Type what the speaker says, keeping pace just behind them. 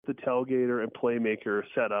the tailgater and playmaker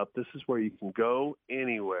setup, this is where you can go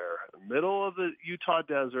anywhere. Middle of the Utah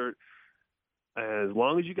desert, as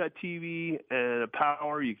long as you got TV and a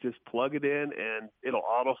power, you just plug it in and it'll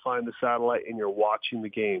auto find the satellite and you're watching the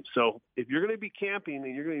game. So if you're going to be camping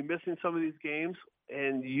and you're going to be missing some of these games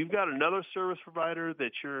and you've got another service provider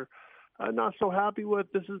that you're not so happy with,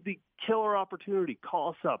 this is the killer opportunity. Call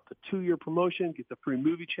us up. The 2-year promotion, get the free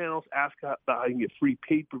movie channels, ask about how you can get free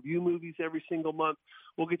pay-per-view movies every single month.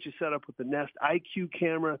 We'll get you set up with the Nest IQ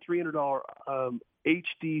camera, $300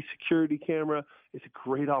 HD security camera. It's a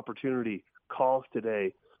great opportunity. Call us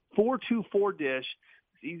today. 424-DISH.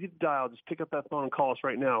 It's easy to dial. Just pick up that phone and call us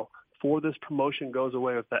right now before this promotion goes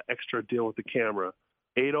away with that extra deal with the camera.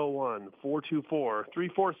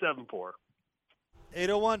 801-424-3474.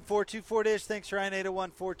 801-424-DISH. Thanks, Ryan.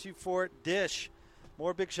 801-424-DISH.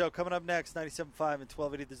 More Big Show coming up next, 97.5 and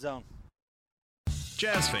 1280 The Zone.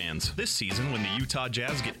 Jazz fans, this season when the Utah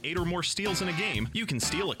Jazz get 8 or more steals in a game, you can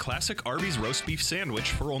steal a classic Arby's roast beef sandwich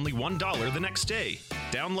for only $1 the next day.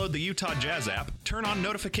 Download the Utah Jazz app, turn on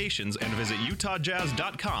notifications, and visit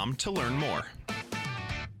utahjazz.com to learn more.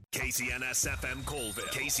 KCNS FM Colville,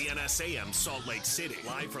 KCNS AM Salt Lake City,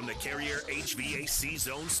 live from the Carrier HVAC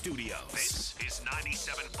Zone Studios. This is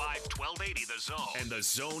 97.5 1280 The Zone and the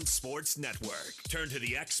Zone Sports Network. Turn to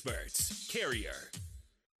the experts. Carrier.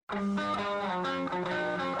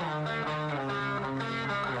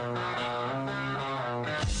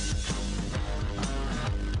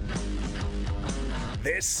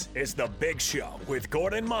 This is The Big Show with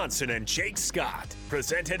Gordon Monson and Jake Scott,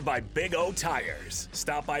 presented by Big O Tires.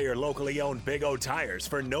 Stop by your locally owned Big O Tires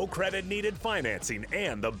for no credit needed financing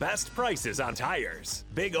and the best prices on tires.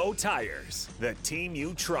 Big O Tires, the team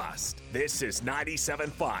you trust. This is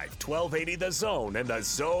 97.5 1280 The Zone and the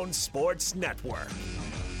Zone Sports Network.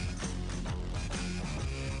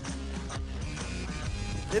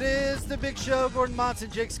 It is The Big Show. Gordon Monson,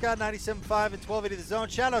 Jake Scott, 97.5 and 1280 The Zone.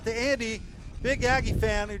 Shout out to Andy, big Aggie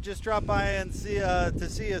fan, who just dropped by and to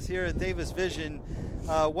see us here at Davis Vision,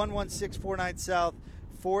 11649 South,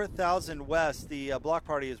 4000 West. The block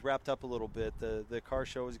party is wrapped up a little bit. The car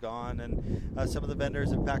show is gone, and some of the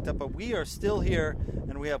vendors have packed up. But we are still here,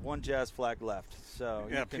 and we have one Jazz flag left. So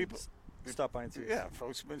yeah, people stop by and see us. Yeah,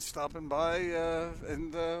 folks have been stopping by,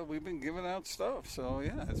 and we've been giving out stuff. So,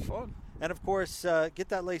 yeah, it's fun. And, of course, get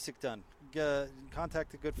that LASIK done.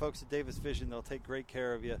 Contact the good folks at Davis Vision. They'll take great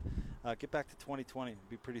care of you. Get back to 2020. It'd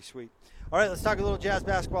be pretty sweet. All right, let's talk a little Jazz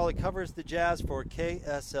basketball. He covers the Jazz for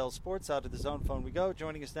KSL Sports. Out to the Zone phone we go.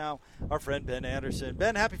 Joining us now, our friend Ben Anderson.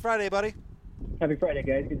 Ben, happy Friday, buddy. Happy Friday,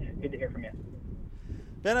 guys. Good to hear from you.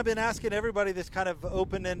 Ben, I've been asking everybody this kind of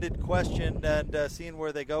open-ended question and seeing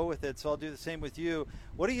where they go with it, so I'll do the same with you.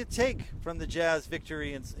 What do you take from the Jazz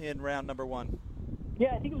victory in round number 1?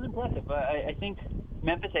 Yeah, I think it was impressive. I think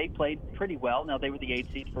Memphis 8 played pretty well. Now, they were the 8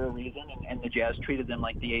 seed for a reason, and the Jazz treated them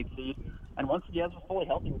like the 8 seed. And once the Jazz were fully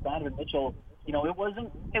healthy with Donovan Mitchell, you know, it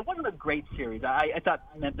wasn't a great series. I thought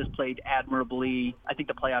Memphis played admirably. I think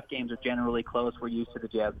the playoff games are generally close. We're used to the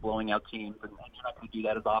Jazz blowing out teams, and you're not going to do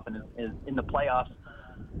that as often as in the playoffs.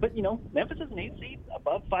 But, you know, Memphis is an 8 seed,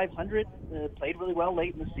 above 500, played really well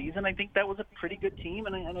late in the season. I think that was a pretty good team,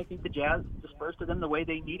 and I think the Jazz dispersed to them the way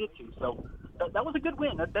they needed to. So that was a good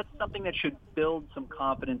win. That's something that should build some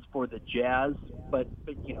confidence for the Jazz, but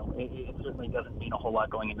you know, it certainly doesn't mean a whole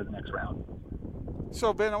lot going into the next round.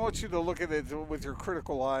 So, Ben, I want you to look at it with your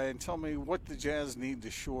critical eye and tell me what the Jazz need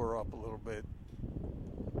to shore up a little bit.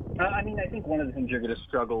 I mean, I think one of the things you're going to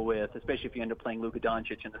struggle with, especially if you end up playing Luka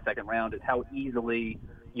Doncic in the second round, is how easily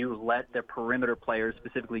you let their perimeter players,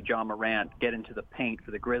 specifically John Morant, get into the paint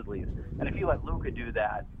for the Grizzlies. And if you let Luka do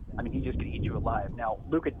that, I mean, he's just going to eat you alive. Now,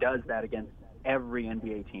 Luka does that against every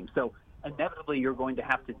NBA team. So inevitably you're going to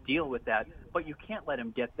have to deal with that, but you can't let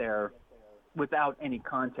him get there without any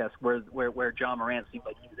contest where John Morant seemed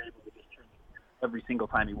like he was able to just turn every single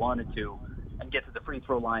time he wanted to and get to the free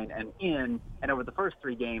throw line and in, and over the first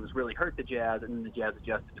 3 games really hurt the Jazz, and then the Jazz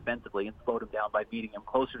adjusted defensively and slowed him down by beating him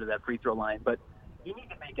closer to that free throw line. But you need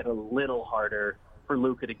to make it a little harder for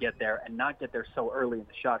Luka to get there and not get there so early in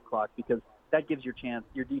the shot clock, because that gives your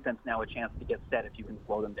defense now a chance to get set if you can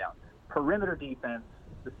slow them down. Perimeter defense,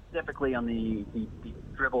 specifically on the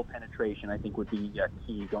dribble penetration, I think would be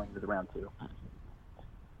key going into the round 2.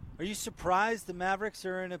 Are you surprised the Mavericks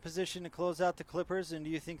are in a position to close out the Clippers, and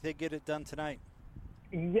do you think they get it done tonight?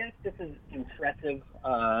 Yes, this is impressive.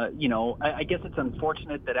 You know, I guess it's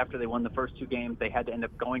unfortunate that after they won the first 2 games, they had to end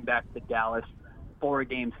up going back to Dallas for a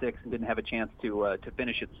Game 6 and didn't have a chance to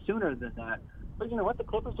finish it sooner than that. But you know what? The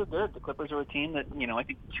Clippers are good. The Clippers are a team that, I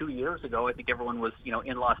think 2 years ago, I think everyone was,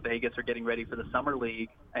 in Las Vegas or getting ready for the Summer League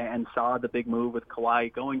and saw the big move with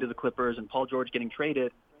Kawhi going to the Clippers and Paul George getting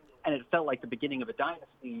traded. And it felt like the beginning of a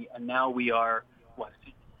dynasty. And now we are,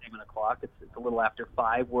 7 o'clock. It's a little after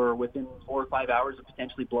 5. We're within 4 or 5 hours of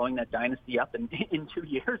potentially blowing that dynasty up in 2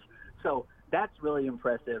 years. So that's really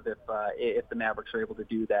impressive if the Mavericks are able to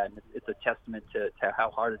do that. And it's a testament to how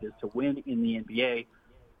hard it is to win in the NBA.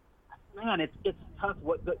 Man, it's tough.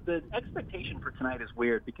 What the expectation for tonight is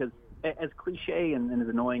weird because as cliche and as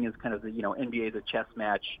annoying as kind of the NBA the chess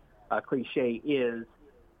match cliche is,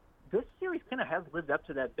 this series kind of has lived up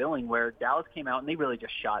to that billing where Dallas came out and they really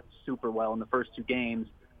just shot super well in the first 2 games,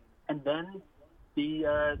 and then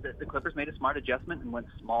the Clippers made a smart adjustment and went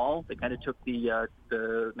small. They kind of took the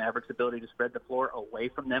Mavericks' ability to spread the floor away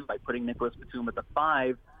from them by putting Nicholas Batum at the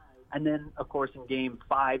 5. And then, of course, in Game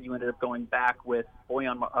 5, you ended up going back with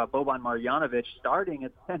Boban Marjanovic starting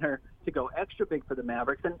at center to go extra big for the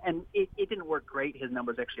Mavericks. And it didn't work great. His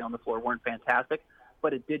numbers actually on the floor weren't fantastic,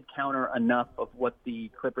 but it did counter enough of what the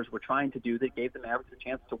Clippers were trying to do that gave the Mavericks a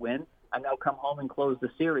chance to win and now come home and close the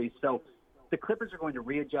series. So the Clippers are going to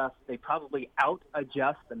readjust. They probably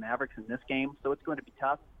out-adjust the Mavericks in this game, so it's going to be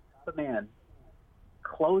tough. But, man,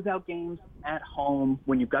 closeout games at home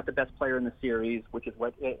when you've got the best player in the series, which is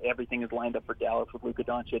what everything is lined up for Dallas with Luka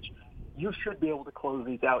Doncic, you should be able to close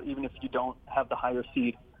these out even if you don't have the higher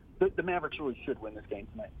seed. The Mavericks really should win this game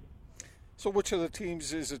tonight. So which of the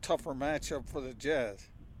teams is a tougher matchup for the Jazz?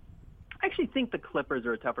 I actually think the Clippers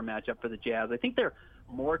are a tougher matchup for the Jazz. I think they're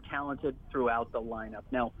more talented throughout the lineup.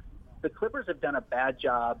 Now, the Clippers have done a bad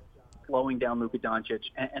job slowing down Luka Doncic,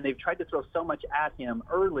 and they've tried to throw so much at him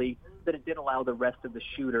early that it did allow the rest of the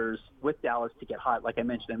shooters with Dallas to get hot. Like I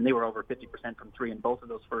mentioned, I mean, they were over 50% from 3 in both of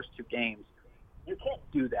those first 2 games. You can't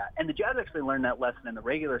do that. And the Jazz actually learned that lesson in the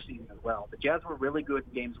regular season as well. The Jazz were really good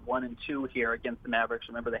in games 1 and 2 here against the Mavericks.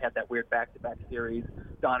 Remember, they had that weird back-to-back series.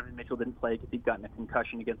 Donovan Mitchell didn't play because he'd gotten a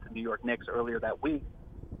concussion against the New York Knicks earlier that week.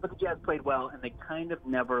 But the Jazz played well, and they kind of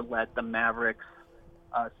never let the Mavericks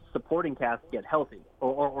supporting cast get healthy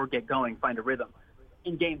or get going, find a rhythm.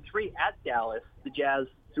 In Game 3 at Dallas, the Jazz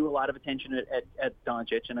threw a lot of attention at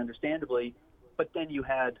Doncic, and understandably, but then you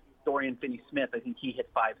had Dorian Finney-Smith. I think he hit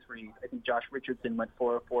 5 threes. I think Josh Richardson went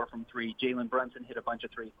 4 of 4 from 3. Jalen Brunson hit a bunch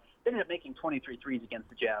of threes. They ended up making 23 threes against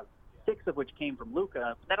the Jazz, 6 of which came from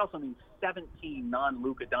Luka. That also means 17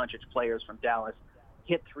 non-Luka Doncic players from Dallas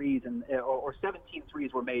hit threes, or 17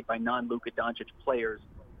 threes were made by non-Luka Doncic players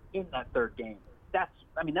in that third game.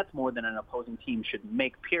 That's more than an opposing team should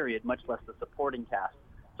make, period, much less the supporting cast.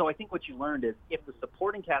 So I think what you learned is if the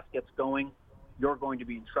supporting cast gets going, you're going to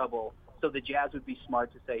be in trouble. So the Jazz would be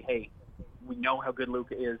smart to say, hey, we know how good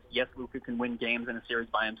Luka is. Yes, Luka can win games in a series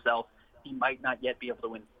by himself. He might not yet be able to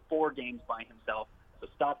win 4 games by himself. So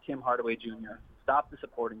stop Tim Hardaway Jr., stop the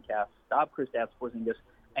supporting cast, stop Kristaps Porzingis,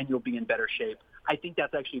 and you'll be in better shape. I think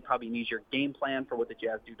that's actually probably an easier game plan for what the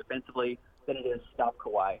Jazz do defensively than it is stop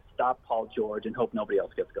Kawhi, stop Paul George, and hope nobody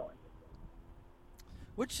else gets going.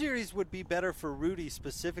 Which series would be better for Rudy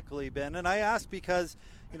specifically, Ben? And I ask because,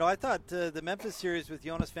 I thought the Memphis series with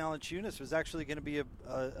Jonas Valanciunas was actually going to be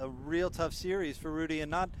a real tough series for Rudy, and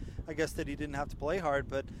not, I guess, that he didn't have to play hard,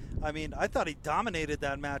 but, I thought he dominated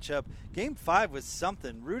that matchup. Game 5 was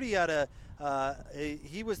something. Rudy had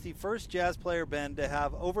he was the first Jazz player, Ben, to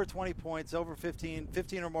have over 20 points, over 15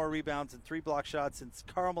 or more rebounds, and 3 block shots since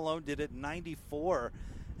Karl Malone did it in 94.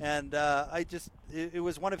 And it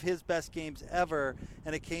was one of his best games ever,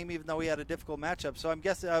 and it came even though he had a difficult matchup. So I'm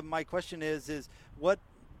guessing my question is what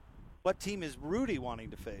team is Rudy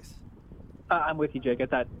wanting to face? I'm with you, Jake. I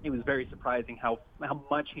thought it was very surprising how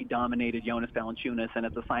much he dominated Jonas Valanciunas, and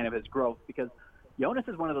it's a sign of his growth because Jonas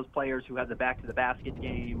is one of those players who has a back-to-the-basket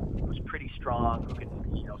game, who's pretty strong, who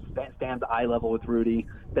can stand eye level with Rudy,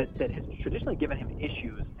 that has traditionally given him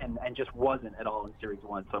issues and just wasn't at all in Series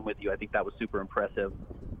 1. So I'm with you. I think that was super impressive.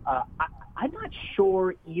 I'm not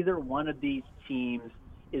sure either one of these teams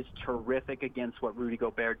is terrific against what Rudy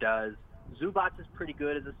Gobert does. Zubac is pretty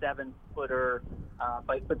good as a 7-footer,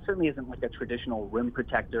 but certainly isn't like a traditional rim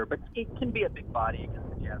protector, but it can be a big body against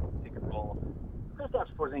the Jazz pick and roll.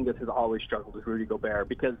 Kristaps Porzingis has always struggled with Rudy Gobert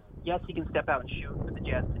because, yes, he can step out and shoot, but the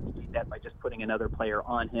Jazz can beat that by just putting another player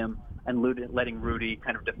on him and letting Rudy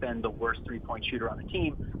kind of defend the worst three-point shooter on the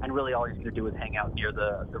team, and really all he's going to do is hang out near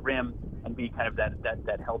the rim and be kind of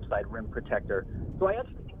that help side rim protector. So I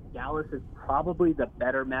actually think Dallas is probably the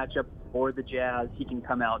better matchup for the Jazz. He can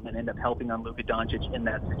come out and end up helping on Luka Doncic in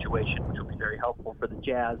that situation, which will be very helpful for the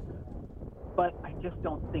Jazz. But I just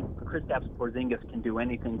don't think Kristaps Porzingis can do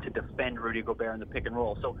anything to defend Rudy Gobert in the pick and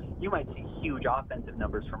roll. So you might see huge offensive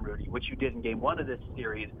numbers from Rudy, which you did in Game 1 of this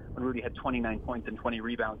series when Rudy had 29 points and 20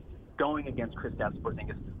 rebounds going against Kristaps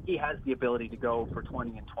Porzingis. He has the ability to go for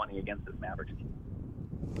 20 and 20 against this Mavericks team.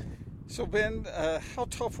 So, Ben, how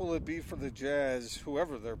tough will it be for the Jazz,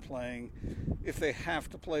 whoever they're playing, if they have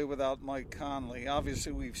to play without Mike Conley?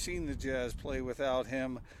 Obviously, we've seen the Jazz play without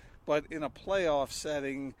him, but in a playoff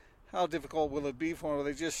setting, how difficult will it be for them? Will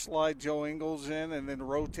they just slide Joe Ingles in and then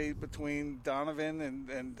rotate between Donovan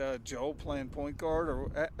and Joe playing point guard?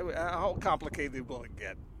 Or how complicated will it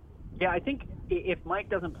get? Yeah, I think if Mike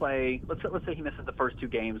doesn't play, let's say he misses the first 2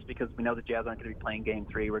 games, because we know the Jazz aren't going to be playing Game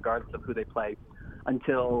 3, regardless of who they play,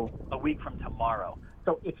 until a week from tomorrow.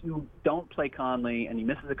 So if you don't play Conley and he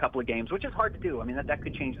misses a couple of games, which is hard to do, I mean, that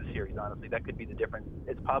could change the series, honestly. That could be the difference.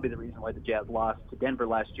 It's probably the reason why the Jazz lost to Denver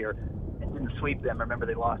last year and didn't sweep them. Remember,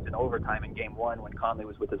 they lost in overtime in Game 1 when Conley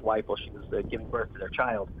was with his wife while she was giving birth to their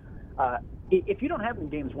child. If you don't have him in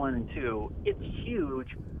Games 1 and 2, it's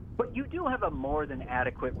huge, but you do have a more than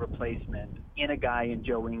adequate replacement in a guy in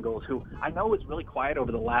Joe Ingles, who I know was really quiet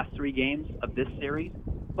over the last 3 games of this series,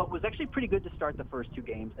 but was actually pretty good to start the first 2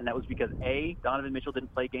 games, and that was because, A, Donovan Mitchell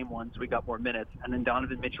didn't play Game 1, so he got more minutes, and then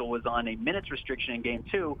Donovan Mitchell was on a minutes restriction in Game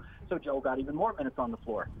 2, so Joe got even more minutes on the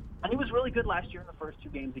floor. And he was really good last year in the first 2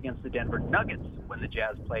 games against the Denver Nuggets when the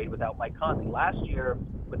Jazz played without Mike Conley. Last year,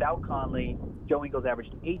 without Conley, Joe Ingles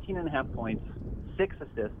averaged 18.5 points, 6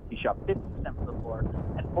 assists. He shot 50% from the floor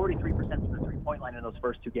and 43% from the three-point line in those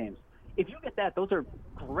first 2 games. If you get that, those are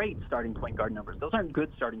great starting point guard numbers. Those aren't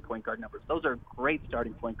good starting point guard numbers. Those are great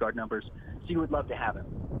starting point guard numbers, so you would love to have him.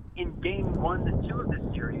 In Game 1 and 2 of this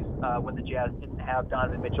series, when the Jazz didn't have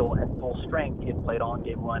Donovan Mitchell at full strength, he had played all in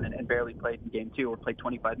Game 1 and barely played in Game 2 or played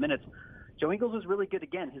 25 minutes, Joe Ingles was really good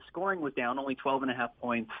again. His scoring was down, only 12.5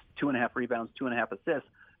 points, 2.5 rebounds, 2.5 assists,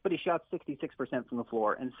 but he shot 66% from the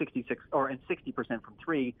floor and 60% from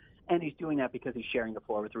 3, and he's doing that because he's sharing the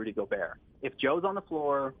floor with Rudy Gobert. If Joe's on the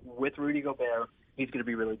floor with Rudy Gobert, he's going to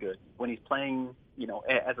be really good. When he's playing,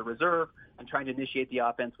 as a reserve and trying to initiate the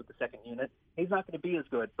offense with the second unit, he's not going to be as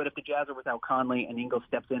good. But if the Jazz are without Conley and Ingles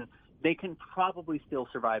steps in, they can probably still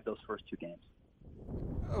survive those first 2 games.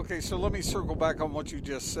 Okay, so let me circle back on what you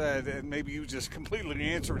just said, and maybe you just completely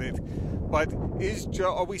answered it. But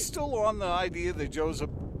are we still on the idea that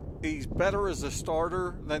he's better as a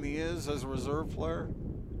starter than he is as a reserve player?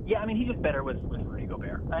 Yeah, I mean, he's just better with Rudy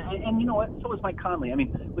Gobert. And you know what? So is Mike Conley. I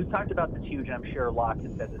mean, we've talked about this huge, and I'm sure Locke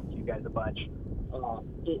has said this to you guys a bunch.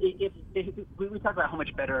 We talk about how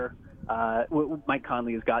much better Mike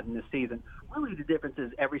Conley has gotten this season. Really, the difference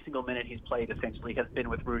is every single minute he's played essentially has been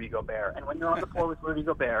with Rudy Gobert. And when you're on the floor with Rudy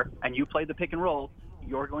Gobert and you play the pick and roll,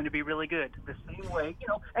 you're going to be really good. The same way,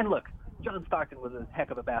 and look, John Stockton was a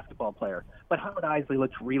heck of a basketball player, but Howard Eisley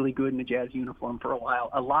looked really good in a Jazz uniform for a while.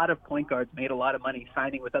 A lot of point guards made a lot of money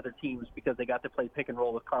signing with other teams because they got to play pick and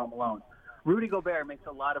roll with Karl Malone. Rudy Gobert makes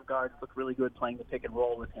a lot of guards look really good playing the pick and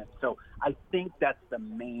roll with him. So I think that's the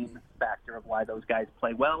main factor of why those guys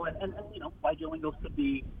play well, and why Joe Ingles could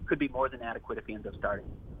be more than adequate if he ends up starting.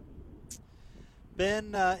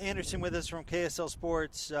 Ben Anderson with us from KSL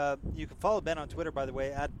Sports. You can follow Ben on Twitter, by the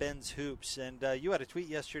way, at Ben's Hoops. And you had a tweet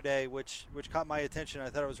yesterday which caught my attention. I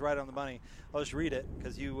thought it was right on the money. I'll just read it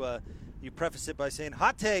because you preface it by saying,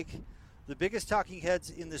 hot take, the biggest talking heads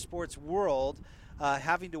in the sports world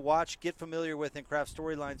having to watch, get familiar with, and craft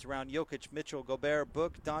storylines around Jokic, Mitchell, Gobert,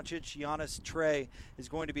 Book, Doncic, Giannis, Trae is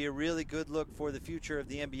going to be a really good look for the future of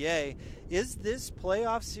the NBA. Is this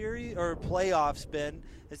playoff series or playoffs, Ben,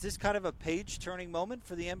 is this kind of a page-turning moment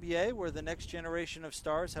for the NBA where the next generation of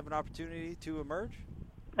stars have an opportunity to emerge?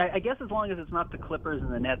 I guess as long as it's not the Clippers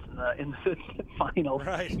and the Nets in the finals.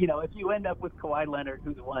 Right. If you end up with Kawhi Leonard,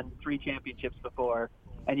 who's won 3 championships before,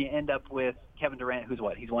 and you end up with Kevin Durant,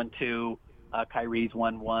 he's won 2. Kyrie's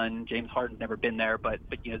won 1. James Harden's never been there, but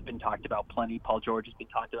has been talked about plenty. Paul George has been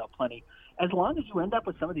talked about plenty. As long as you end up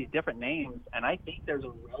with some of these different names, and I think there's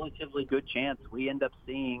a relatively good chance we end up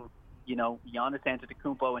seeing, Giannis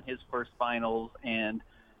Antetokounmpo in his first finals, and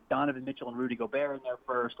Donovan Mitchell and Rudy Gobert in their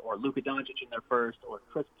first, or Luka Doncic in their first, or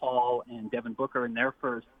Chris Paul and Devin Booker in their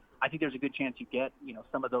first. I think there's a good chance you get,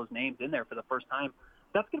 some of those names in there for the first time.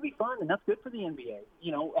 That's going to be fun, and that's good for the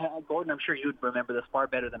NBA. Gordon, I'm sure you'd remember this far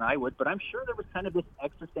better than I would, but I'm sure there was kind of this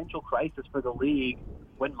existential crisis for the league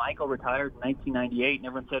when Michael retired in 1998, and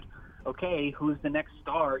everyone said, okay, who's the next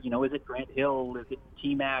star? Is it Grant Hill? Is it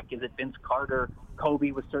T-Mac? Is it Vince Carter?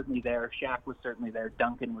 Kobe was certainly there. Shaq was certainly there.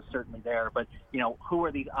 Duncan was certainly there. But, who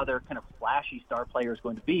are these other kind of flashy star players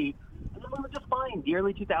going to be? And then we were just fine. The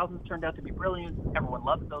early 2000s turned out to be brilliant. Everyone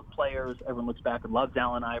loved those players. Everyone looks back and loves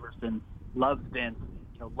Allen Iverson. loves Vince,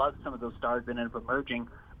 loves some of those stars that ended up emerging,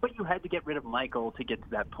 but you had to get rid of Michael to get to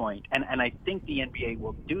that point. And I think the NBA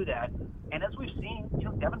will do that. And as we've seen,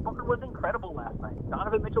 Devin Booker was incredible last night.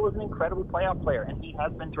 Donovan Mitchell was an incredible playoff player, and he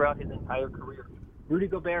has been throughout his entire career. Rudy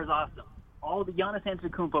Gobert is awesome. All the Giannis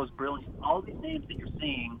Antetokounmpo is brilliant. All these names that you're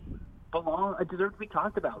seeing deserve to be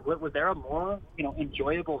talked about. Was there a more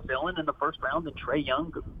enjoyable villain in the first round than Trae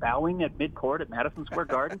Young bowing at midcourt at Madison Square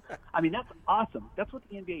Garden? I mean, that's awesome. That's what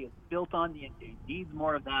the NBA is built on. The NBA needs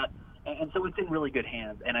more of that, and so it's in really good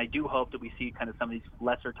hands. And I do hope that we see kind of some of these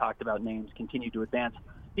lesser talked about names continue to advance.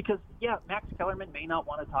 Because, Max Kellerman may not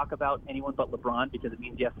want to talk about anyone but LeBron because it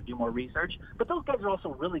means he has to do more research. But those guys are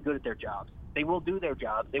also really good at their jobs. They will do their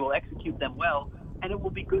jobs. They will execute them well, and it will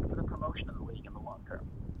be good for the promotion of the league in the long term.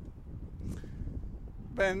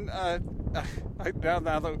 Ben,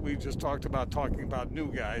 now that we just talking about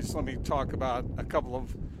new guys, let me talk about a couple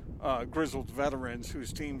of grizzled veterans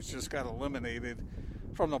whose teams just got eliminated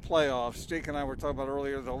from the playoffs. Jake and I were talking about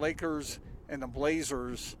earlier, the Lakers and the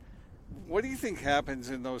Blazers. What do you think happens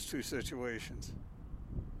in those two situations?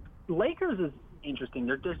 Lakers is interesting.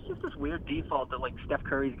 There's just this weird default that, like, Steph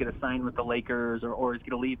Curry's going to sign with the Lakers or he's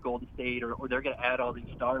going to leave Golden State or they're going to add all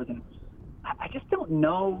these stars. And I just don't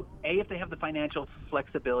know, if they have the financial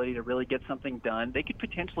flexibility to really get something done. They could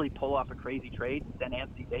potentially pull off a crazy trade and send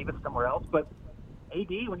Anthony Davis somewhere else. But AD,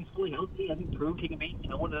 when he's fully healthy, I think proved he can be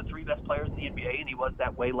one of the three best players in the NBA, and he was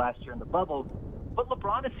that way last year in the bubble. But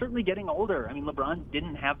LeBron is certainly getting older. I mean, LeBron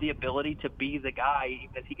didn't have the ability to be the guy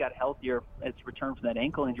even as he got healthier as he returned from that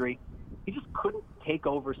ankle injury. He just couldn't take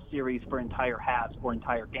over series for entire halves or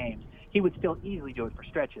entire games. He would still easily do it for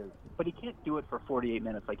stretches, but he can't do it for 48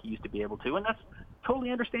 minutes like he used to be able to, and that's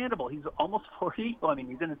totally understandable. He's almost 40. Well, I mean,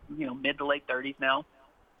 he's in his mid to late 30s now.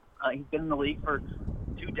 He's been in the league for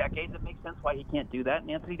 2 decades. It makes sense why he can't do that,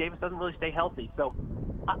 and Anthony Davis doesn't really stay healthy. So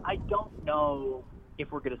I don't know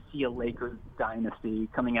if we're going to see a Lakers dynasty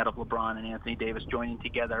coming out of LeBron and Anthony Davis joining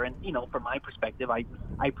together. And, from my perspective, I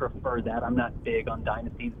prefer that. I'm not big on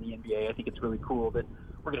dynasties in the NBA. I think it's really cool that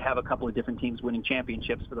we're going to have a couple of different teams winning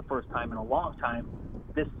championships for the first time in a long time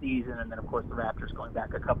this season. And then, of course, the Raptors going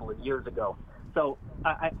back a couple of years ago. So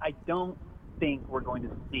I don't think we're going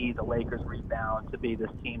to see the Lakers rebound to be this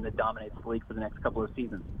team that dominates the league for the next couple of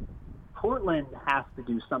seasons. Portland has to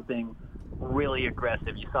do something really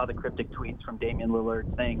aggressive. You saw the cryptic tweets from Damian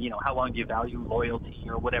Lillard saying, how long do you value loyalty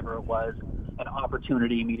or whatever it was, an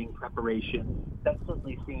opportunity meeting preparation. That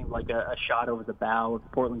certainly seemed like a shot over the bow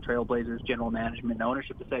of Portland Trail Blazers general management and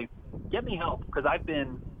ownership to say, get me help, because I've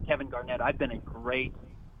been Kevin Garnett. I've been a great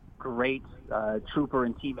trooper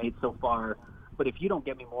and teammate so far. But if you don't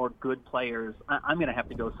get me more good players, I'm going to have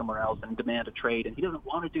to go somewhere else and demand a trade. And he doesn't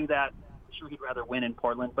want to do that. Sure, he'd rather win in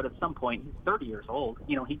Portland, but at some point, he's 30 years old.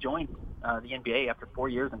 He joined the NBA after 4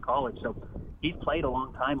 years in college, so he's played a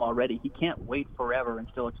long time already. He can't wait forever and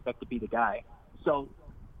still expect to be the guy. So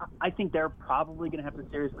I think they're probably going to have to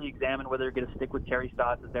seriously examine whether they're going to stick with Terry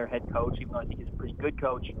Stotts as their head coach, even though I think he's a pretty good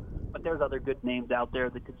coach. But there's other good names out there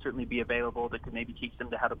that could certainly be available that could maybe teach them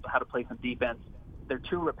how to play some defense. They're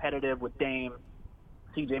too repetitive with Dame,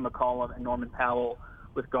 C.J. McCollum, and Norman Powell,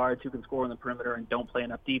 with guards who can score on the perimeter and don't play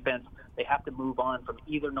enough defense. They have to move on from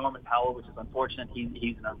either Norman Powell, which is unfortunate.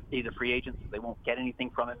 He's a free agent, so they won't get anything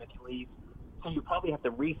from him if he leaves. So you probably have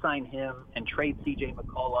to re-sign him and trade C.J.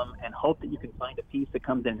 McCollum and hope that you can find a piece that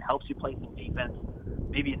comes in and helps you play some defense.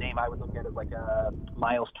 Maybe a name I would look at is like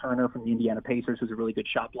Miles Turner from the Indiana Pacers, who's a really good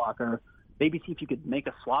shot blocker. Maybe see if you could make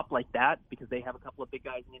a swap like that, because they have a couple of big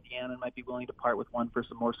guys in Indiana and might be willing to part with one for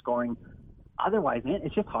some more scoring. Otherwise, man,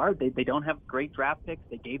 it's just hard. They don't have great draft picks.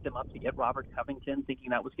 They gave them up to get Robert Covington,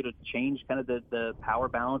 thinking that was going to change kind of the power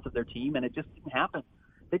balance of their team, and it just didn't happen.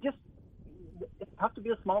 It's tough to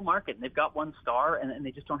be a small market, and they've got one star, and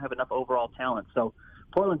they just don't have enough overall talent. So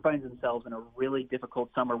Portland finds themselves in a really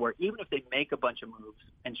difficult summer where even if they make a bunch of moves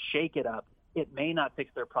and shake it up, it may not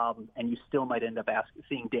fix their problems, and you still might end up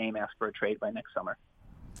seeing Dame ask for a trade by next summer.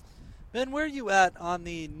 Ben, where are you at on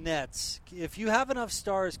the Nets? If you have enough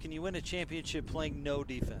stars, can you win a championship playing no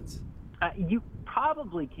defense? You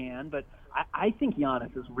probably can, but I think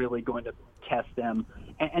Giannis is really going to test them.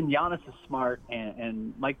 And Giannis is smart,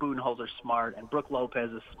 and Mike Budenholzer's smart, and Brook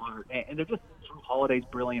Lopez is smart, and they're just Holiday's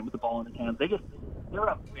brilliant with the ball in his hands. They're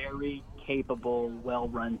a very capable,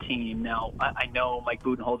 well-run team. Now, I know Mike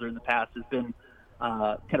Budenholzer in the past has been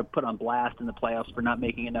kind of put on blast in the playoffs for not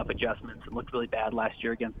making enough adjustments and looked really bad last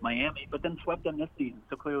year against Miami, but then swept them this season.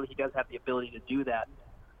 So clearly he does have the ability to do that.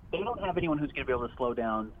 They don't have anyone who's going to be able to slow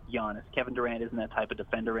down Giannis. Kevin Durant isn't that type of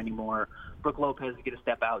defender anymore. Brook Lopez is going to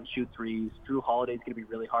step out and shoot threes. Drew Holiday is going to be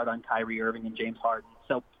really hard on Kyrie Irving and James Harden.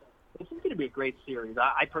 So This is going to be a great series.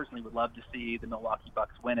 I personally would love to see the Milwaukee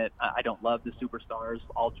Bucks win it. I don't love the superstars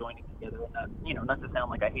all joining together. And, not to sound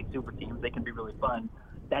like I hate super teams. They can be really fun.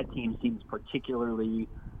 That team seems particularly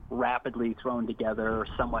rapidly thrown together,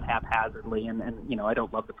 somewhat haphazardly, and I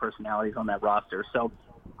don't love the personalities on that roster. So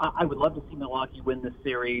I would love to see Milwaukee win this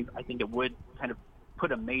series. I think it would kind of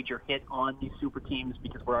put a major hit on these super teams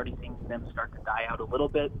because we're already seeing them start to die out a little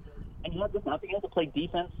bit. And just not being able to play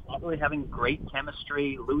defense, not really having great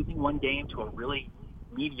chemistry, losing one game to a really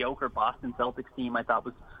mediocre Boston Celtics team, I thought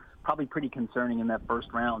was probably pretty concerning in that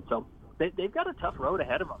first round. So they've got a tough road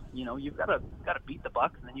ahead of them. You've got to beat the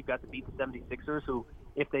Bucks, and then you've got to beat the 76ers, who,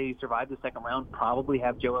 if they survive the second round, probably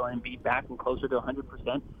have Joel Embiid back and closer to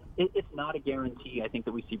 100%. It's not a guarantee, I think,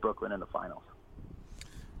 that we see Brooklyn in the finals.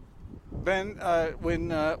 Ben, when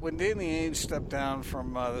Danny Ainge stepped down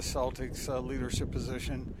from the Celtics leadership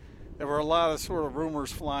position, there were a lot of sort of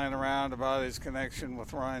rumors flying around about his connection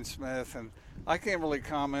with Ryan Smith, and I can't really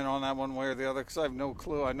comment on that one way or the other because I have no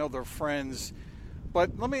clue. I know they're friends.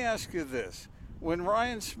 But let me ask you this. When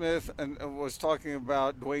Ryan Smith was talking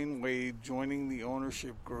about Dwayne Wade joining the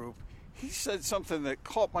ownership group, he said something that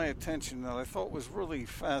caught my attention that I thought was really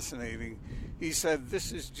fascinating. He said,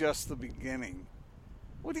 "This is just the beginning."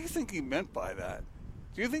 What do you think he meant by that?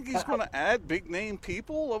 Do you think he's going to add big-name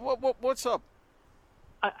people? What's up?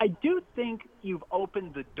 I do think you've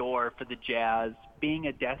opened the door for the Jazz being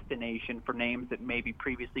a destination for names that maybe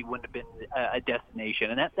previously wouldn't have been a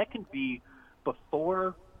destination. And that can be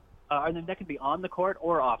before, and that can be on the court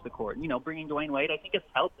or off the court. Bringing Dwayne Wade, I think it's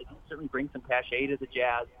helped. It can certainly bring some cachet to the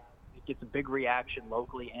Jazz. It gets a big reaction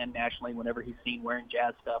locally and nationally whenever he's seen wearing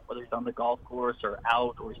Jazz stuff, whether he's on the golf course or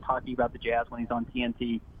out or he's talking about the Jazz when he's on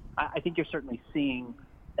TNT. I think you're certainly seeing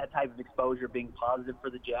that type of exposure being positive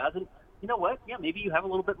for the Jazz. And you know what? Yeah, maybe you have a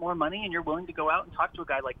little bit more money and you're willing to go out and talk to a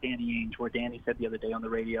guy like Danny Ainge, where Danny said the other day on the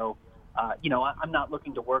radio, I'm not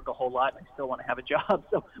looking to work a whole lot. I still want to have a job,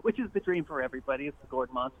 which is the dream for everybody. It's the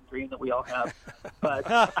Gordon Monson dream that we all have. But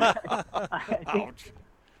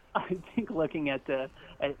I think looking at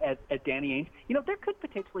Danny Ainge, there could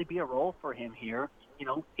potentially be a role for him here.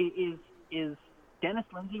 Is Dennis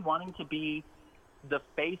Lindsay wanting to be the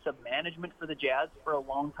face of management for the Jazz for a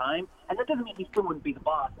long time? And that doesn't mean he still wouldn't be the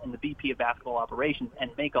boss and the VP of basketball operations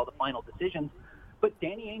and make all the final decisions. But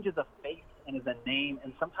Danny Ainge is a face and is a name.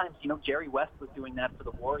 And sometimes, Jerry West was doing that for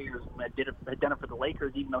the Warriors and had done it for the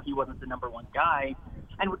Lakers, even though he wasn't the number one guy,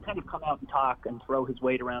 and would kind of come out and talk and throw his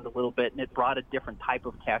weight around a little bit. And it brought a different type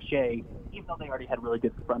of cachet, even though they already had really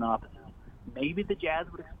good front offices. Maybe the Jazz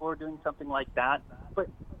would explore doing something like that. But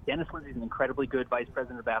Dennis Lindsay is an incredibly good vice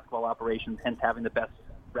president of basketball operations, hence having the best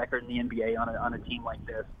record in the NBA on a team like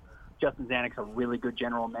this. Justin Zanuck's a really good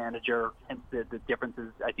general manager, hence the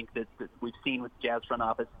differences I think that we've seen with the Jazz front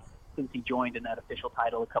office since he joined in that official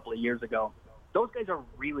title a couple of years ago. Those guys are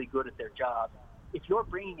really good at their job. If you're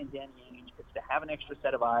bringing in Danny Ainge, it's to have an extra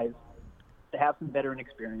set of eyes, to have some veteran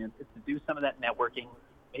experience, it's to do some of that networking.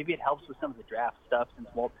 Maybe it helps with some of the draft stuff since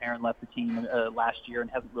Walt Perrin left the team last year and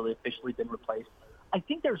hasn't really officially been replaced. I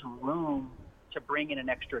think there's room to bring in an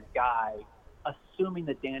extra guy, assuming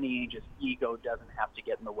that Danny Ainge's ego doesn't have to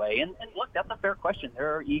get in the way. And look, that's a fair question.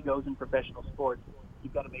 There are egos in professional sports.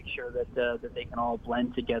 You've got to make sure that they can all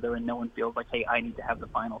blend together and no one feels like, hey, I need to have the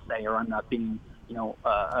final say or I'm not being,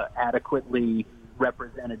 adequately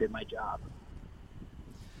represented in my job.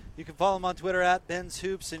 You can follow him on Twitter at Ben's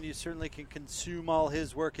Hoops, and you certainly can consume all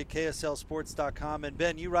his work at KSLSports.com. And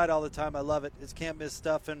Ben, you write all the time. I love it. It's can't miss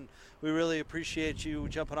stuff, and we really appreciate you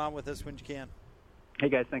jumping on with us when you can. Hey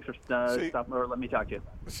guys, thanks for stopping over. Let me talk to you.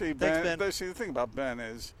 See, Ben. See, the thing about Ben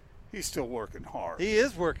is he's still working hard. He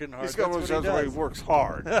is working hard. He's got one of those where he works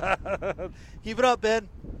hard. Keep it up, Ben.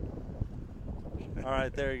 All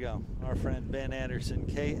right, there you go. Our friend Ben Anderson,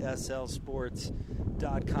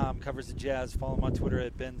 KSLSports.com, covers the Jazz. Follow him on Twitter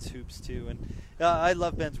at Ben's Hoops, too. And I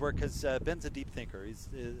love Ben's work because Ben's a deep thinker.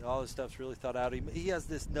 All his stuff's really thought out. He has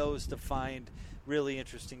this nose to find really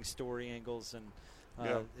interesting story angles, and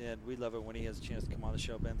we love it when he has a chance to come on the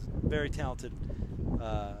show. Ben's a very talented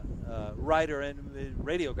writer and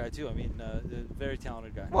radio guy, too. I mean, very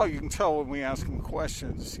talented guy. Well, you can tell when we ask him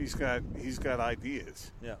questions, he's got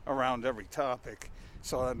ideas around every topic.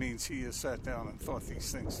 So that means he has sat down and thought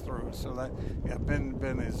these things through. So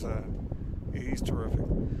Ben is he's terrific.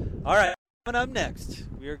 All right. Coming up next,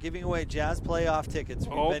 we are giving away Jazz playoff tickets.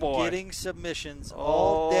 We've been getting submissions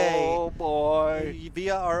all day. Oh, boy.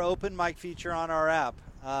 Via our open mic feature on our app.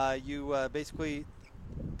 You basically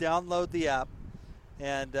download the app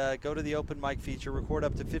and go to the open mic feature, record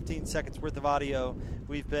up to 15 seconds worth of audio.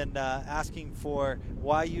 We've been asking for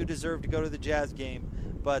why you deserve to go to the Jazz game,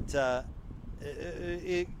 but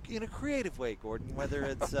in a creative way, Gordon. Whether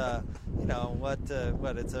it's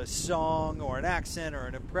what it's a song or an accent or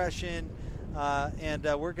an impression, and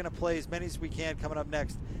we're going to play as many as we can coming up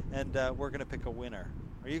next, and we're going to pick a winner.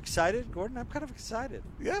 Are you excited, Gordon? I'm kind of excited.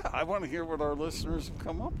 Yeah, I want to hear what our listeners have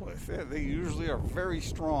come up with. Yeah, they usually are very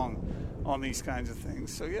strong on these kinds of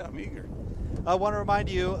things. So, yeah, I'm eager. I want to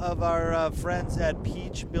remind you of our friends at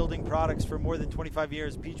Peach Building Products. For more than 25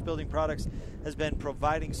 years, Peach Building Products has been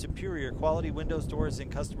providing superior quality windows, doors,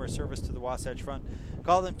 and customer service to the Wasatch Front.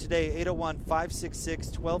 Call them today,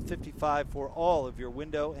 801-566-1255 for all of your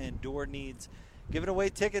window and door needs. Giving away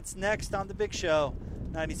tickets next on The Big Show,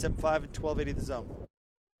 97.5 and 1280 The Zone.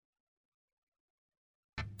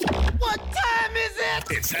 What time is it?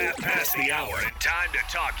 It's 1:30 and time to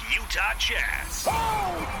talk Utah Jazz.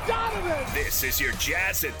 Oh, Donovan! This is your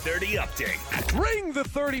Jazz at 30 update. Ring the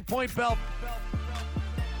 30-point bell.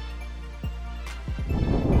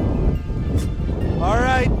 All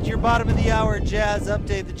right, your bottom of the hour Jazz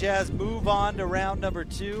update. The Jazz move on to round number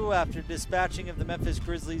 2 after dispatching of the Memphis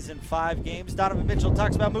Grizzlies in 5 games. Donovan Mitchell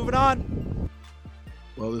talks about moving on.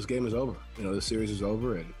 Well, this game is over. This series is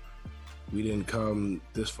over, and we didn't come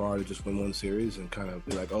this far to just win one series and kind of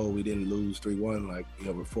be like, oh, we didn't lose 3-1,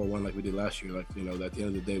 we're 4-1 like we did last year. At the end of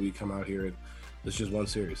the day, we come out here and it's just one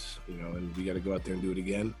series, and we got to go out there and do it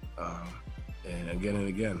again and again and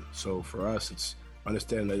again. So for us, it's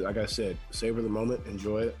understand that, like I said, savor the moment,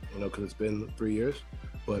 enjoy it, because it's been 3 years.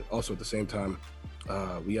 But also at the same time,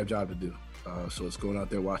 we have a job to do. So it's going out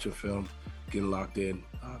there, watching film, getting locked in,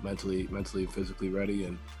 mentally and physically ready,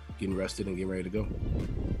 and getting rested and getting ready to go.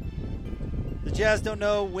 The Jazz don't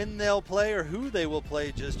know when they'll play or who they will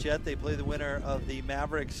play just yet. They play the winner of the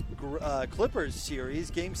Mavericks-Clippers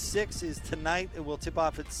series. Game 6 is tonight. It will tip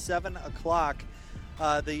off at 7 o'clock.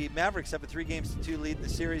 The Mavericks have a 3-2 lead in the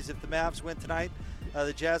series. If the Mavs win tonight,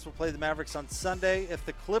 the Jazz will play the Mavericks on Sunday. If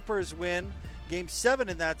the Clippers win, Game 7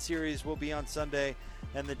 in that series will be on Sunday,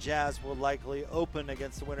 and the Jazz will likely open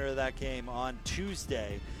against the winner of that game on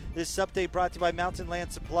Tuesday. This update brought to you by Mountain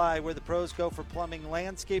Land Supply, where the pros go for plumbing,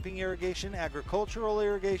 landscaping irrigation, agricultural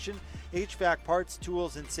irrigation, HVAC parts,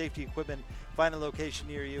 tools, and safety equipment. Find a location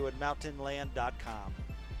near you at mountainland.com.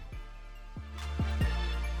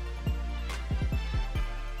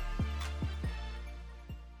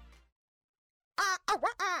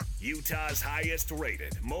 Utah's highest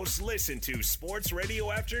rated, most listened to sports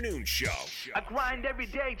radio afternoon show. I grind every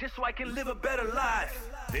day just so I can live a better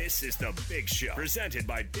life. This is The Big Show, presented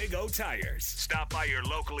by Big O Tires. Stop by your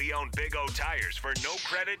locally owned Big O Tires for no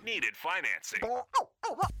credit needed financing.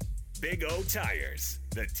 Big O Tires,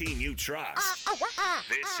 the team you trust.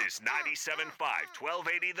 This is 97.5,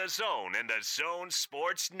 1280 The Zone and the Zone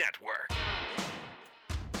Sports Network.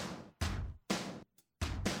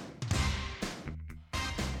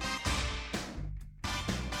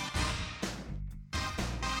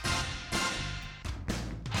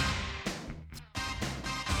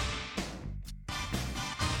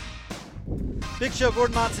 Big Show,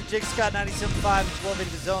 Gordon Monson, Jake Scott, 97.5 and 1280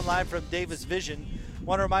 The Zone, live from Davis Vision.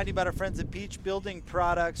 Want to remind you about our friends at Peach Building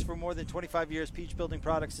Products. For more than 25 years, Peach Building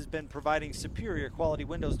Products has been providing superior quality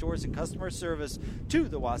windows, doors, and customer service to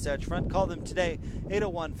the Wasatch Front. Call them today,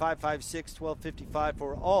 801-556-1255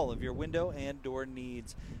 for all of your window and door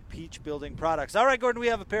needs. Peach Building Products. All right, Gordon, we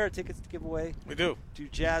have a pair of tickets to give away. We do. To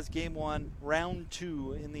Jazz Game 1, Round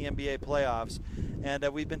 2 in the NBA playoffs. And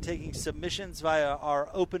we've been taking submissions via our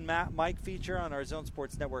open mic feature on our Zone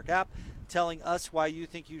Sports Network app, telling us why you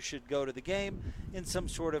think you should go to the game in some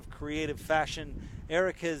sort of creative fashion.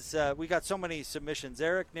 Eric has, we got so many submissions.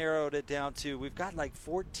 Eric narrowed it down to, we've got like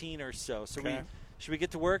 14 or so. So okay. Should we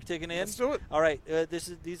get to work digging in? Let's do it. All right,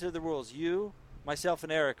 these are the rules. You, myself,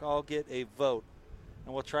 and Eric all get a vote,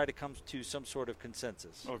 and we'll try to come to some sort of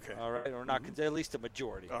consensus. Okay. All right, or not, at least a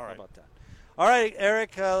majority. All right. How about that? All right,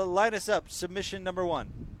 Eric, line us up. Submission number 1.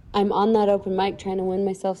 I'm on that open mic trying to win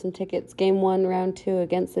myself some tickets. Game 1, Round 2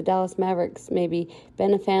 against the Dallas Mavericks. Maybe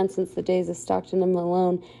been a fan since the days of Stockton and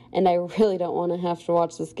Malone, and I really don't want to have to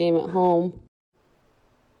watch this game at home.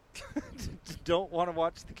 Don't want to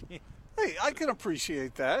watch the game? Hey, I can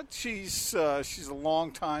appreciate that. She's a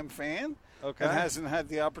longtime fan. Okay. And hasn't had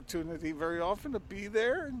the opportunity very often to be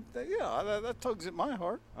there. And that tugs at my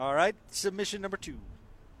heart. All right, submission number 2.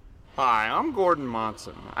 Hi, I'm Gordon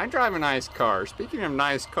Monson. I drive a nice car. Speaking of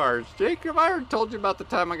nice cars, Jake, have I ever told you about the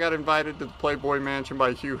time I got invited to the Playboy Mansion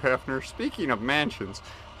by Hugh Hefner? Speaking of mansions,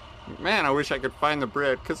 man, I wish I could find the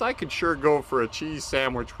bread, because I could sure go for a cheese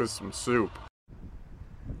sandwich with some soup.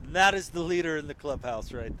 That is the leader in the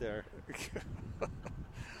clubhouse right there.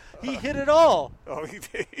 He hit it all. Oh, he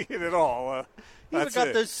hit it all. He even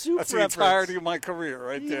got the soup That's reference. the entirety of my career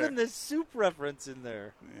right there. Even the soup reference in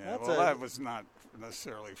there. Yeah, that was not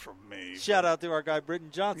necessarily from me. Shout out to our guy,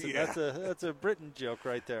 Britton Johnson. Yeah. That's a Britton joke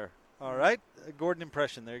right there. All right. A Gordon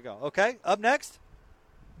impression. There you go. Okay. Up next.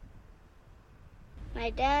 My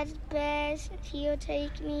dad's best. He'll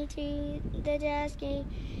take me to the Jazz game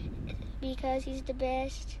because he's the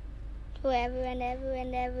best. Forever and ever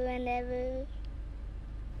and ever and ever.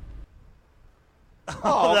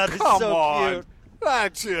 Oh, that is come so on. cute.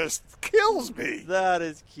 That just kills me. That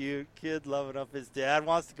is cute. Kid loving up his dad.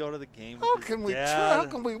 Wants to go to the game with How his can we dad. how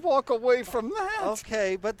can we walk away from that?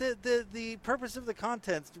 Okay, but the purpose of the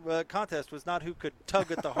contest was not who could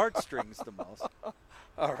tug at the heartstrings the most.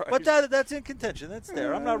 All right. But that's in contention. That's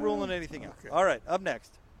there. I'm not ruling anything out. All right, up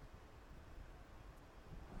next.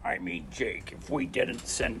 I mean, Jake, if we didn't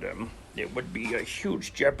send him, it would be a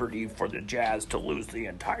huge jeopardy for the Jazz to lose the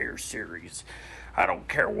entire series. I don't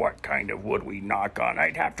care what kind of wood we knock on.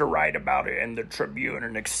 I'd have to write about it in the Tribune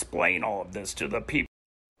and explain all of this to the people.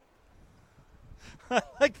 I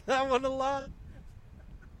like that one a lot.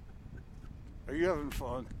 Are you having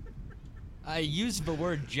fun? I used the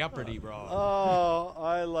word jeopardy wrong. Oh,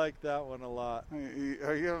 I like that one a lot.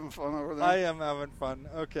 Are you having fun over there? I am having fun.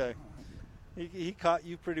 Okay. He caught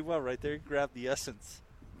you pretty well right there. He grabbed the essence.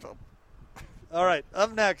 All right,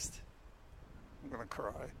 up next. I'm going to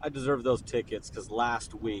cry. I deserve those tickets because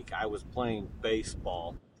last week I was playing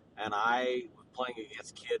baseball, and I was playing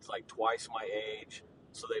against kids like twice my age,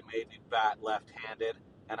 so they made me bat left-handed,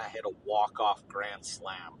 and I hit a walk-off grand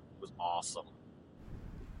slam. It was awesome.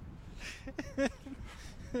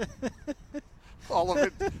 all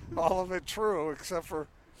of it true, except for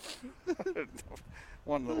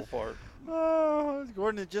one little part. Oh,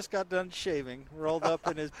 Gordon had just got done shaving, rolled up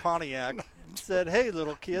in his Pontiac, and said, "Hey,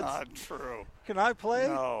 little kids, Not true. Can I play?"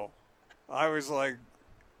 No, I was like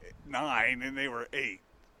 9 and they were 8,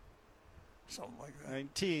 something like that.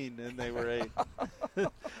 19 and they were 8.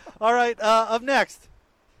 All right, up next.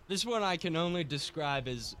 This one I can only describe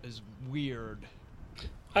as weird.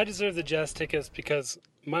 I deserve the Jazz tickets because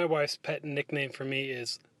my wife's pet nickname for me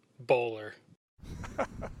is Bowler.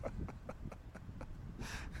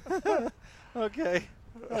 Okay,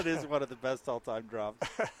 that is one of the best all-time drops.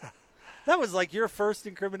 That was like your first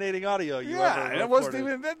incriminating audio you ever recorded. And it wasn't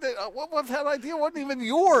even that idea wasn't even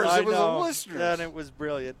yours. It was a listener's. And it was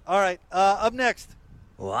brilliant. All right, up next.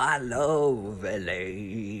 Oh, I love LA.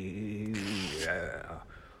 Yeah.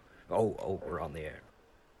 Oh, we're on the air.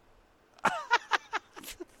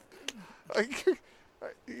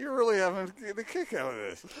 You're really having the kick out of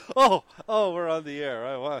this. Oh, we're on the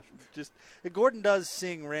air. Gordon does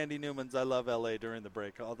sing Randy Newman's "I Love L.A." during the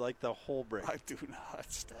break, like the whole break. I do not.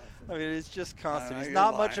 Stop. I mean, it's just constant. No, He's you're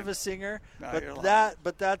not lying. much of a singer, No, you're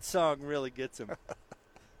but that song really gets him.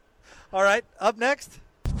 All right, up next.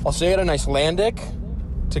 I'll say it in Icelandic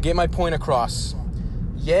to get my point across.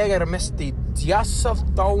 Ég mesti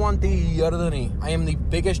jazzafdáandi í jörðinni. I am the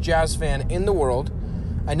biggest jazz fan in the world.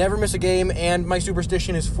 I never miss a game, and my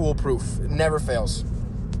superstition is foolproof. It never fails.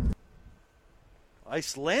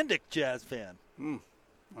 Icelandic jazz fan. All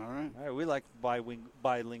right. All right, we like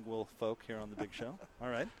bilingual folk here on the Big Show. All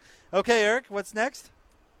right. Okay, Eric, what's next?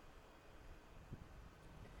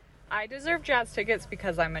 I deserve Jazz tickets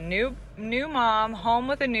because I'm a new mom, home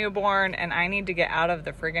with a newborn, and I need to get out of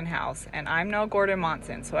the friggin' house. And I'm no Gordon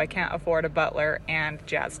Monson, so I can't afford a butler and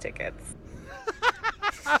Jazz tickets.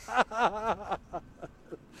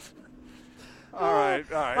 All right.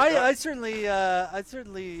 I certainly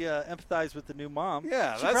empathize with the new mom.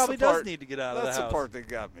 Yeah, she that's probably the part, does need to get out of the house. That's the part that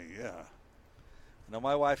got me. Yeah. No,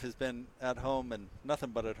 my wife has been at home and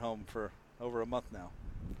nothing but at home for over a month now.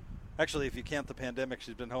 Actually, if you count the pandemic,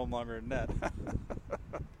 she's been home longer than that.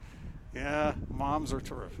 Yeah, moms are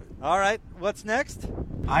terrific. All right, what's next?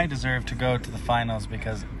 I deserve to go to the finals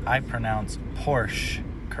because I pronounce Porsche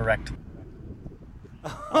correctly.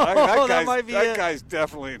 That guy's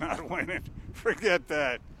definitely not winning. Forget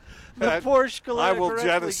that. The Porsche I will correctly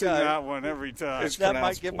jettison guy. that one every time. That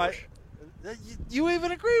might get You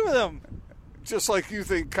even agree with him. Just like you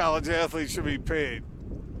think college athletes should be paid.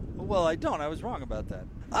 Well, I don't. I was wrong about that.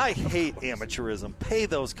 I hate amateurism. Pay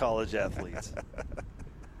those college athletes.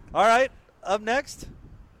 All right, up next.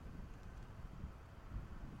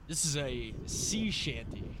 This is a sea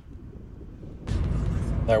shanty.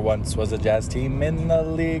 There once was a Jazz team in the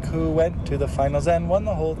league who went to the finals and won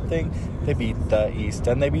the whole thing. They beat the East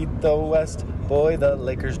and they beat the West. Boy, the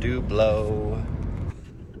Lakers do blow.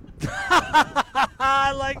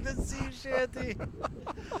 I like the sea shanty.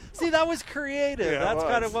 See, that was creative. Yeah, That's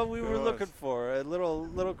kind of what we were looking for. A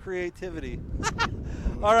little creativity.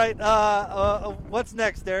 All right. What's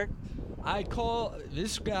next, Derek? I call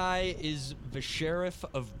this guy is the sheriff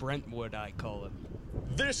of Brentwood. I call him.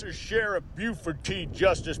 This is Sheriff Buford T.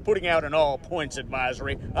 Justice putting out an all-points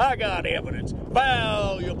advisory. I got evidence,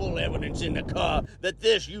 valuable evidence in the car that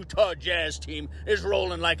this Utah Jazz team is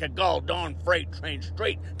rolling like a gall-darn freight train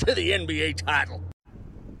straight to the NBA title.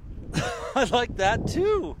 I like that,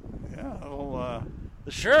 too. Yeah, a little,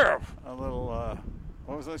 the sheriff. A little,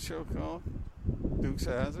 what was that show called? Dukes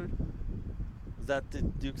of Hazzard? Was that the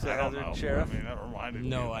Dukes of I don't Hazzard know. sheriff? I mean, that reminded me.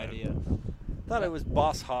 No of that. idea. Thought it was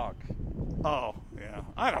Boss Hogg. Oh, yeah.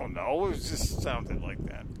 I don't know. It just sounded like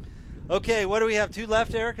that. Okay, what do we have? 2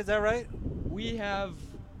 left, Eric? Is that right? We have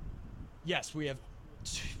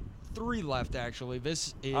 3 left, actually.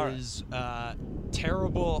 This is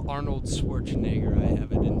Terrible Arnold Schwarzenegger, I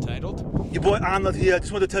have it entitled. Your boy Arnold here. I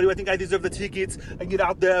just want to tell you, I think I deserve the tickets. I get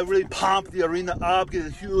out there, really pump the arena up, get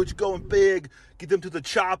it huge, going big, get them to the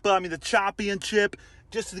chopper, the championship,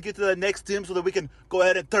 just to get to the next team so that we can go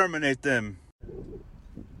ahead and terminate them.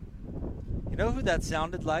 You know who that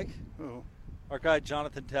sounded like? Who? Our guy,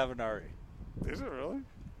 Jonathan Tavanari. Is it really?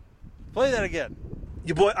 Play that again.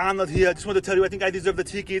 Your boy Arnold here. I just want to tell you, I think I deserve the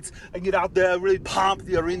tickets. I get out there, really pump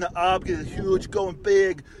the arena up, get it huge, going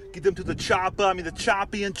big, get them to the chopper, the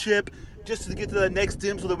championship, just to get to the next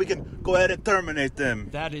team so that we can go ahead and terminate them.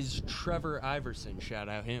 That is Trevor Iverson. Shout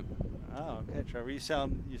out him. Oh, okay, Trevor. You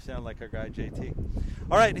sound like our guy, JT.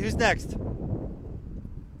 All right, who's next?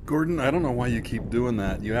 Gordon, I don't know why you keep doing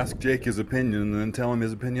that. You ask Jake his opinion and then tell him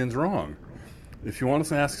his opinion's wrong. If you want us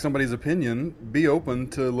to ask somebody's opinion, be open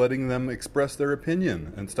to letting them express their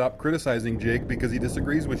opinion and stop criticizing Jake because he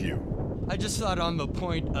disagrees with you. I just thought on the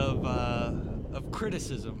point of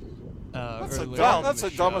criticism. That's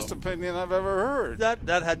the dumbest opinion I've ever heard.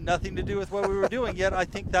 That had nothing to do with what we were doing, yet I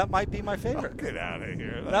think that might be my favorite. Get out of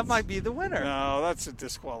here. That might be the winner. No, that's a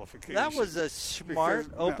disqualification. That was a smart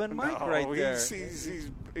open mic right there.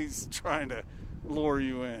 He's trying to lure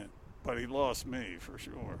you in, but he lost me for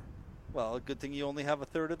sure. Well, a good thing you only have a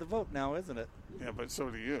third of the vote now, isn't it? Yeah, but so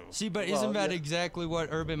do you. See, but isn't that exactly what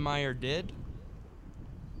Urban Meyer did?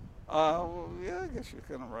 Well, yeah, I guess you're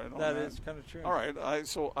kind of right on that. That is kind of true. All right,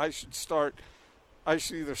 so I should start. I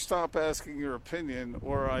should either stop asking your opinion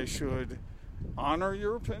or I should honor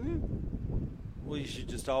your opinion. Well, you should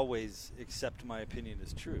just always accept my opinion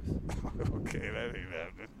as truth. Okay, that ain't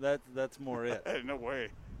happening. That's more it. No way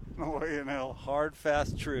in hell. Hard,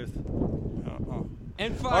 fast truth.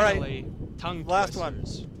 And finally, tongue last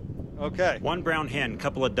twisters. one. Okay. 1 brown hen,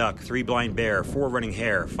 couple of duck, 3 blind bear, 4 running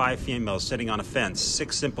hare, 5 females sitting on a fence,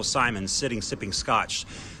 6 simple Simons sitting sipping scotch,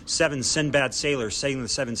 7 Sinbad sailors sailing the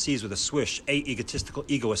 7 seas with a swish, 8 egotistical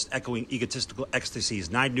egoists echoing egotistical ecstasies,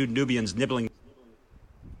 9 nude Nubians nibbling.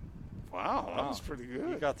 Wow, that was pretty good.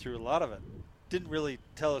 You got through a lot of it. Didn't really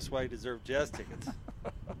tell us why he deserved jazz tickets.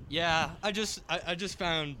 Yeah, I just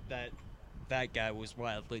found that guy was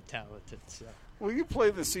wildly talented. So. Will you play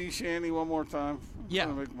the sea shanty one more time? Yeah.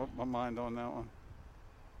 I'm trying to make my mind on that one.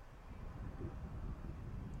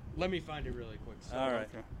 Let me find it really quick. So. All right.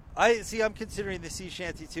 Okay. I'm considering the sea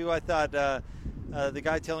shanty too. I thought the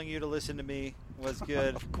guy telling you to listen to me was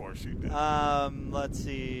good. Of course you did. Let's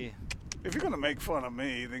see. If you're going to make fun of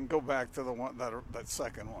me, then go back to the one that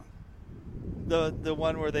second one. The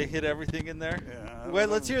one where they hit everything in there? Yeah. Wait,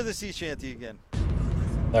 let's hear the sea shanty again.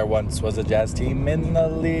 There once was a Jazz team in the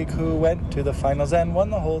league who went to the finals and won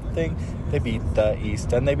the whole thing. They beat the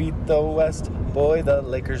East and they beat the West. Boy, the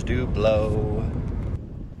Lakers do blow.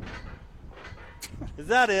 Is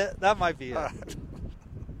that it? That might be it.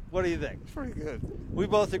 What do you think? It's pretty good. We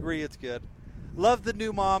both agree it's good. Love the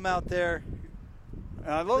new mom out there.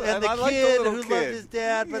 And the kid kid who loved his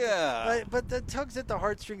dad. But, yeah. but the tugs at the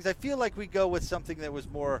heartstrings, I feel like we go with something that was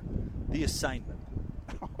more the assignment.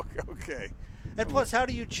 Okay. And plus, how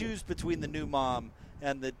do you choose between the new mom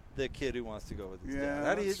and the kid who wants to go with his dad?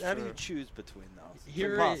 How do you choose between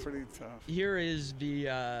those? Pretty tough. Here is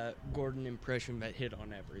the Gordon impression that hit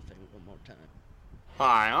on everything one more time.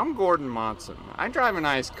 Hi, I'm Gordon Monson. I drive a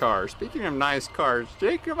nice car. Speaking of nice cars,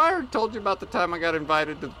 Jake, have I ever told you about the time I got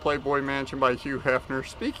invited to the Playboy Mansion by Hugh Hefner?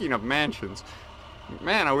 Speaking of mansions,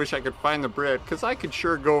 man, I wish I could find the bread, because I could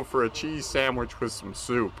sure go for a cheese sandwich with some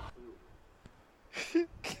soup.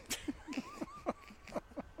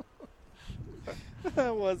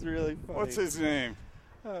 That was really funny. What's his name?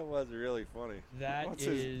 That was really funny. That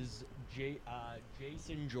is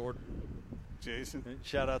Jason Jordan. Jason.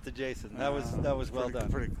 Shout out to Jason. That was well done.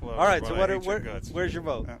 Pretty close. All right. So Well, where's your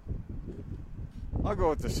vote? I'll go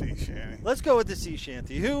with the sea shanty. Let's go with the sea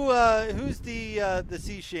shanty. Who's the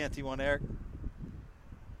sea shanty one, Eric?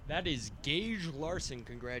 That is Gage Larson.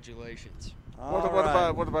 Congratulations.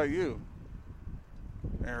 What about you,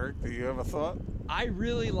 Eric? Do you have a thought? I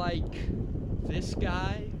really like this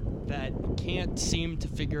guy that can't seem to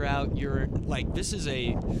figure out this is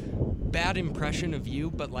a bad impression of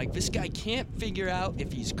you, but this guy can't figure out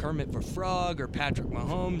if he's Kermit the Frog or Patrick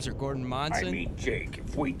Mahomes or Gordon Monson. I mean, Jake,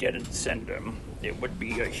 if we didn't send him, it would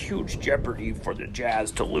be a huge jeopardy for the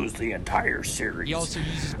Jazz to lose the entire series. He also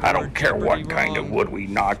uses I don't care what kind of wood we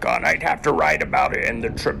knock on. I'd have to write about it in the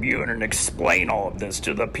Tribune and explain all of this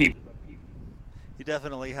to the people. He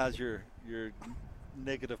definitely has your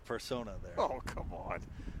negative persona there. Oh, come on.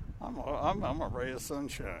 I'm a ray of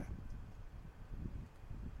sunshine.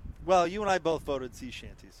 Well, you and I both voted sea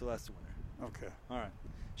shanty, so that's the winner. Okay. All right.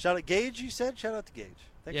 Shout out Gage, you said? Shout out to Gage.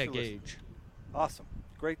 Thanks for listening. Gage. Awesome.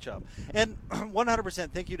 Great job. And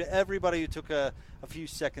 100% thank you to everybody who took a few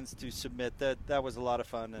seconds to submit. That was a lot of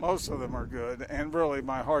fun. And most of them are good. And really,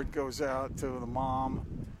 my heart goes out to the mom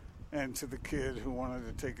and to the kid who wanted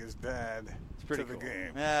to take his dad to the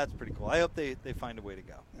game. Yeah, that's pretty cool. I hope they find a way to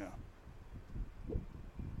go. Yeah.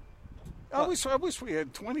 I wish we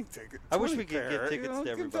had 20 tickets. I wish we could get tickets to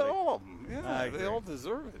everybody. All of them. Yeah, they all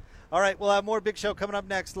deserve it. All right, we'll have more Big Show coming up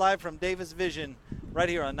next, live from Davis Vision, right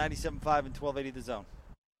here on 97.5 and 1280 The Zone.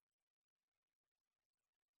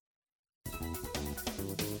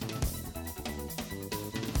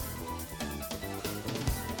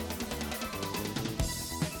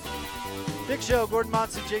 Big Show, Gordon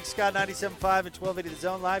Monson, Jake Scott, 97.5 and 1280 The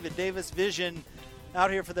Zone, live at Davis Vision,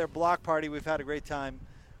 out here for their block party. We've had a great time.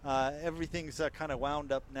 Everything's kind of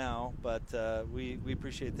wound up now, but we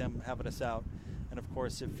appreciate them having us out. And, of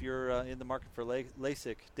course, if you're in the market for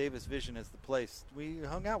LASIK, Davis Vision is the place. We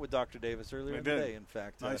hung out with Dr. Davis earlier today, in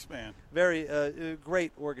fact. Nice man. Very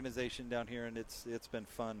great organization down here, and it's been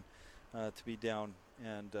fun to be down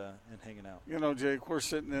and hanging out. You know, Jake, we're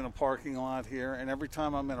sitting in a parking lot here, and every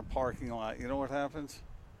time I'm in a parking lot, you know what happens?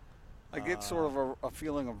 I get sort of a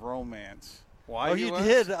feeling of romance. Why? Oh, you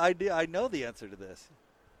did? I know the answer to this.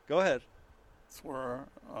 Go ahead. It's where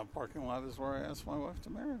a parking lot is where I asked my wife to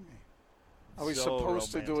marry me. I was So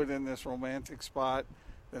supposed romantic. to do it in this romantic spot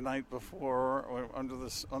the night before, under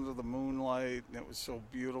the moonlight, and it was so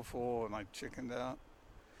beautiful, and I chickened out.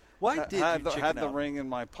 Why did you chicken had the out? ring in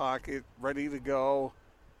my pocket, ready to go.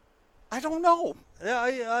 I don't know.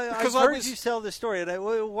 Yeah, Because I've heard you tell this story. And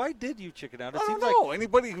why did you chicken out? It I seems don't know.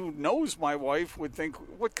 Anybody who knows my wife would think,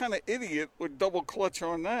 what kind of idiot would double clutch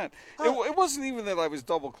on that? It wasn't even that I was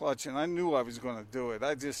double clutching. I knew I was going to do it. I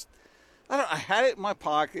had it in my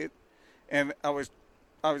pocket, and I was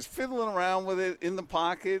fiddling around with it in the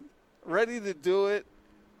pocket, ready to do it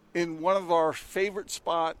in one of our favorite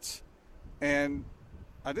spots, and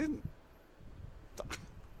I didn't.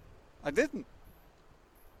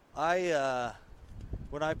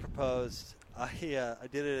 When I proposed, I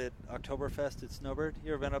did it at Oktoberfest at Snowbird.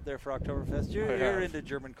 You ever been up there for Oktoberfest? You're into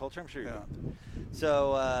German culture, I'm sure you have.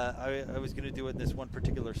 So I was going to do it in this one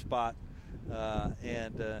particular spot,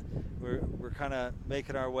 and we're kind of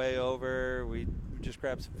making our way over. We just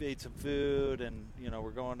ate some food, and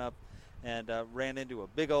we're going up, and ran into a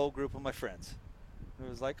big old group of my friends. It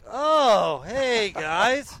was like, oh, hey,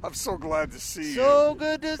 guys. I'm so glad to see you. So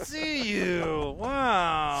good to see you.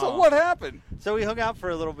 Wow. So what happened? So we hung out for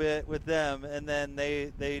a little bit with them, and then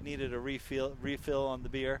they needed a refill on the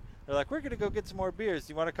beer. They're like, we're going to go get some more beers.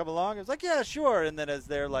 Do you want to come along? I was like, yeah, sure. And then as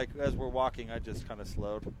we're walking, I just kind of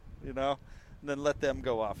slowed, and then let them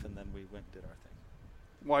go off, and then we went and did our thing.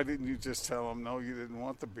 Why didn't you just tell them, no, you didn't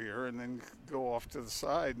want the beer, and then go off to the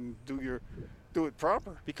side and do it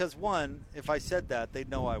proper? Because one, if I said that, they'd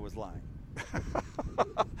know I was lying.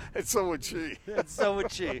 And so would she. And so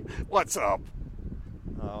would she. What's up?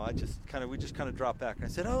 Oh, we just kind of dropped back. I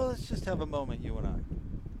said, oh, let's just have a moment, you and I.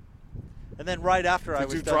 And then right after I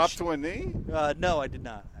was done. Did you drop to a knee? No, I did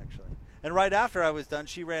not, actually. And right after I was done,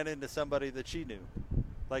 she ran into somebody that she knew.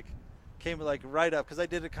 Came right up, because I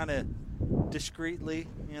did it kind of discreetly,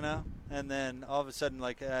 And then all of a sudden,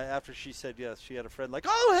 after she said yes, she had a friend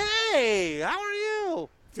oh, hey, how are you?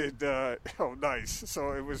 Oh, nice.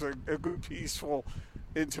 So it was a good, peaceful,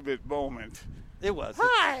 intimate moment. It was.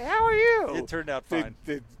 Hi, how are you? It turned out fine.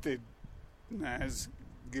 Did Naz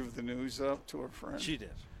give the news up to her friend? She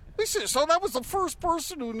did. So that was the first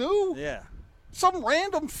person who knew? Yeah. Some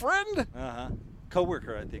random friend? Uh-huh.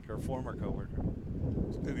 Coworker, I think, or former coworker.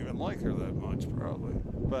 Didn't even like her that much, probably.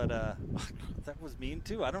 But that was mean,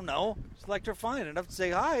 too. I don't know. Just liked her fine enough to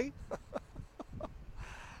say hi.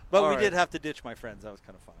 But we did have to ditch my friends. That was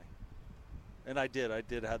kind of funny. And I did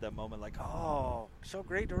have that moment like, oh, so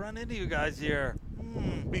great to run into you guys here.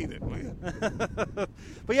 Beat it, will you?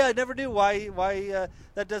 But yeah, I never knew why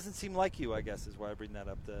that doesn't seem like you, I guess, is why I bring that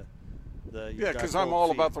up. Yeah, because I'm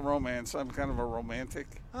all about the romance. I'm kind of a romantic.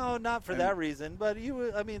 Oh, not for that reason. But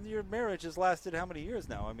your marriage has lasted how many years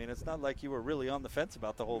now? I mean, it's not like you were really on the fence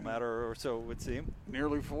about the whole matter, or so it would seem.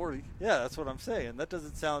 Nearly 40. Yeah, that's what I'm saying. That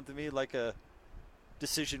doesn't sound to me like a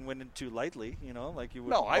decision went into lightly, like you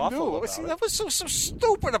would. No, I knew. See, that was so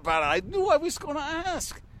stupid about it. I knew I was going to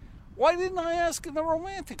ask. Why didn't I ask in the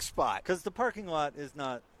romantic spot? Because the parking lot is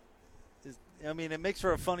not. It makes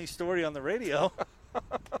for a funny story on the radio.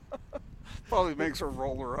 Probably makes her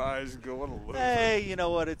roll her eyes and go, what a loser. Hey, you know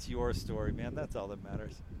what? It's your story, man. That's all that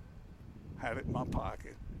matters. Had it in my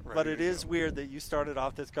pocket. But it is weird that you started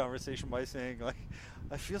off this conversation by saying, like,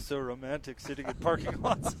 I feel so romantic sitting in parking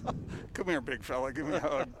lots. Come here, big fella. Give me a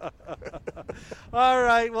hug. All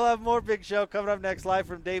right. We'll have more Big Show coming up next, live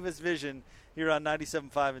from Davis Vision here on 97.5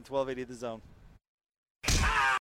 and 1280 The Zone.